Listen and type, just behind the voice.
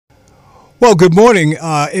Well, good morning.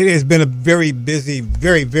 It has been a very busy,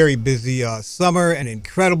 very busy summer, an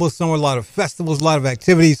incredible summer, a lot of festivals, a lot of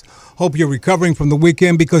activities. Hope you're recovering from the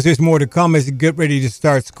weekend because there's more to come as you get ready to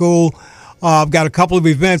start school. I've got a couple of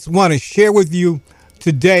events I want to share with you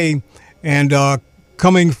today, and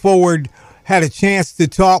coming forward, had a chance to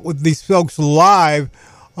talk with these folks live,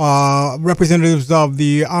 representatives of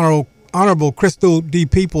the Honorable Crystal D.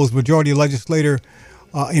 Peoples, Majority Legislator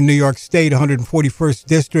in New York State, 141st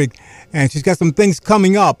District, and she's got some things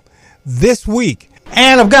coming up this week.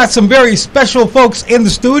 And I've got some very special folks in the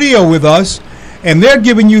studio with us, and they're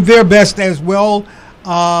giving you their best as well.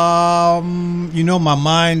 My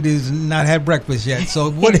mind is not had breakfast yet.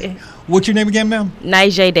 So what's your name again, ma'am?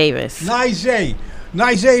 Nijay Davis. Nijay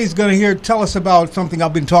is going to tell us about something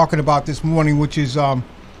I've been talking about this morning, which is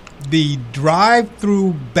the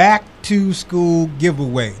drive-through back-to-school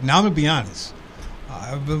giveaway. Now, I'm going to be honest.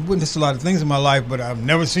 I've witnessed a lot of things in my life, but I've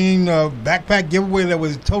never seen a backpack giveaway that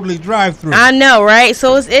was totally drive-through. I know, right?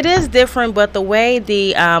 So it is different, but the way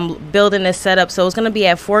the building is set up, so it's going to be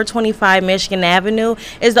at 425 Michigan Avenue,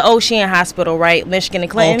 is the Ocean Hospital, right? Michigan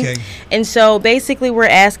and Clinton. Okay. And so basically we're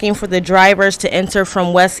asking for the drivers to enter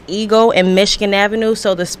from West Eagle and Michigan Avenue,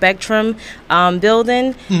 so the Spectrum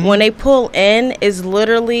building. Mm-hmm. When they pull in, is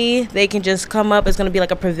literally, they can just come up. It's going to be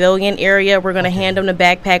like a pavilion area. We're going to hand them the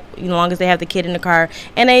backpack, as long as they have the kid in the car.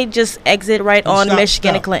 And they just exit right on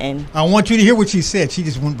Michigan and Clinton. I want you to hear what she said. She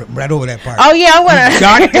just went right over that part. Oh, yeah, I want to. You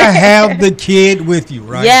got to have the kid with you,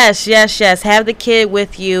 right? Yes. Have the kid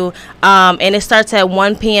with you. And it starts at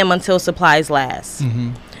 1 p.m. until supplies last.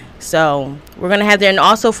 Mm-hmm. So we're going to have there. And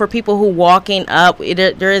also for people who walking up,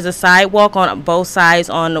 there is a sidewalk on both sides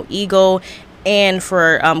on Eagle and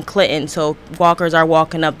for Clinton, so walkers are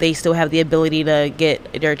walking up, they still have the ability to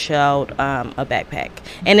get their child a backpack.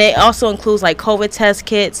 And it also includes like COVID test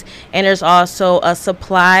kits, and there's also a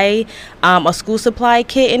school supply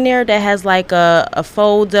kit in there that has like a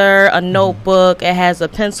folder, a notebook, it has a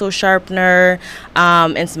pencil sharpener,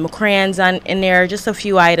 and some crayons in there, just a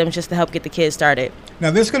few items just to help get the kids started.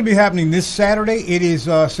 Now, this is going to be happening this Saturday. It is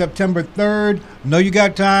September 3rd. Know you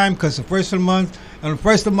got time because the first of the month,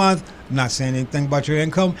 I'm not saying anything about your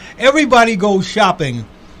income. Everybody goes shopping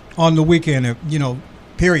on the weekend,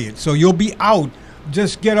 period. So you'll be out.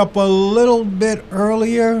 Just get up a little bit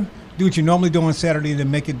earlier. Do what you normally do on Saturday, then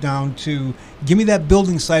make it down to, give me that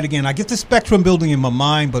building site again. I get the Spectrum building in my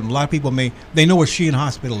mind, but a lot of people they know where Sheehan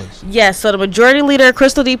Hospital is. Yes, so the Majority Leader,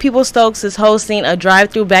 Crystal D. Peoples-Stokes, is hosting a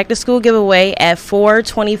drive-through back-to-school giveaway at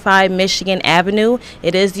 425 Michigan Avenue.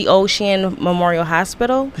 It is the Ocean Memorial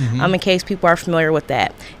Hospital, in case people are familiar with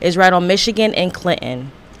that. It's right on Michigan and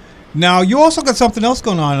Clinton. Now, you also got something else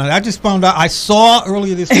going on. I just found out, I saw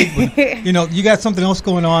earlier this week, but, you got something else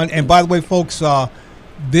going on. And by the way, folks,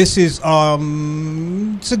 this is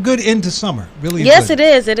it's a good end to summer, really. Yes, good.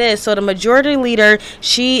 It is. So the Majority Leader,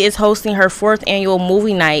 she is hosting her 4th annual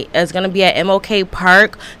movie night. It's going to be at MLK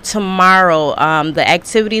Park tomorrow. The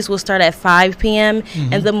activities will start at 5 p.m.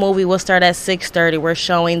 And the movie will start at 6:30. We're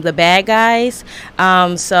showing The Bad Guys.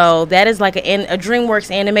 So that is like a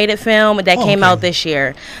DreamWorks animated film that came out this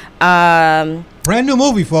year. Brand new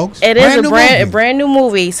movie, folks. It is a brand new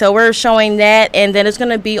movie. So we're showing that, and then it's going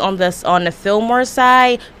to be on the Fillmore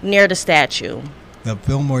side near the statue. The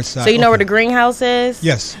Fillmore side. So you know where the greenhouse is?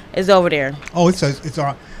 Yes. It's over there. Oh, it's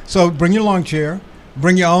on. So bring your lawn chair,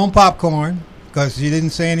 bring your own popcorn. Because you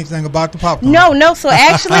didn't say anything about the popcorn. No. So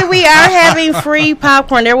actually, we are having free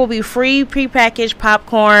popcorn. There will be free prepackaged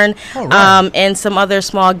popcorn, and some other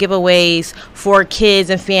small giveaways for kids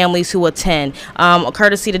and families who attend.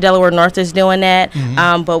 Courtesy to Delaware North is doing that.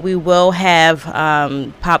 But we will have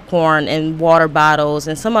popcorn and water bottles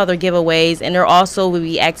and some other giveaways. And there also will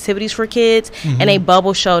be activities for kids and a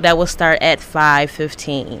bubble show that will start at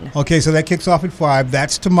 5:15. Okay, so that kicks off at 5.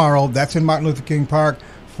 That's tomorrow. That's in Martin Luther King Park.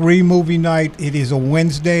 Free movie night. It is a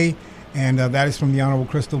Wednesday, and that is from the Honorable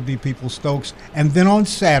Crystal D. Peoples-Stokes. And then on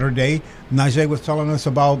Saturday, Nijay was telling us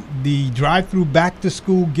about the drive-through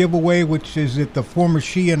back-to-school giveaway, which is at the former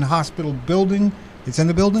Sheehan Hospital building. It's in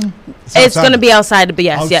the building? It's going to be outside the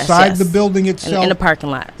outside the building itself. In the parking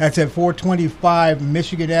lot. That's at 425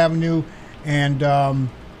 Michigan Avenue. And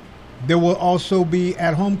there will also be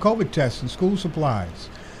at-home COVID tests and school supplies.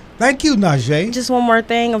 Thank you, Nijay. Just one more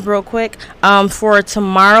thing, real quick. For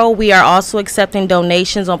tomorrow, we are also accepting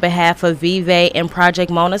donations on behalf of Vive and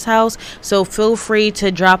Project Mona's House. So feel free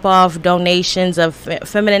to drop off donations of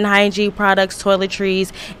feminine hygiene products,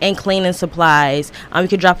 toiletries, and cleaning supplies. You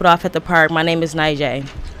can drop it off at the park. My name is Nijay.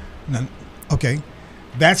 Okay.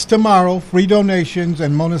 That's tomorrow. Free donations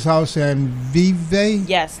and Mona's House and Vive.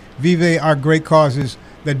 Yes. Vive are great causes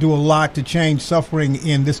that do a lot to change suffering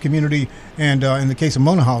in this community and in the case of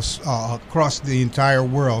Mona House across the entire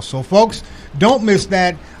world. So, folks, don't miss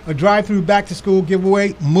that. A drive-through back-to-school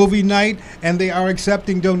giveaway, movie night, and they are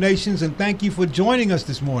accepting donations. And thank you for joining us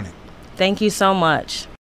this morning. Thank you so much.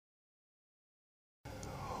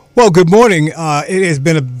 Well, good morning. It has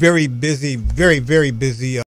been a very busy, very busy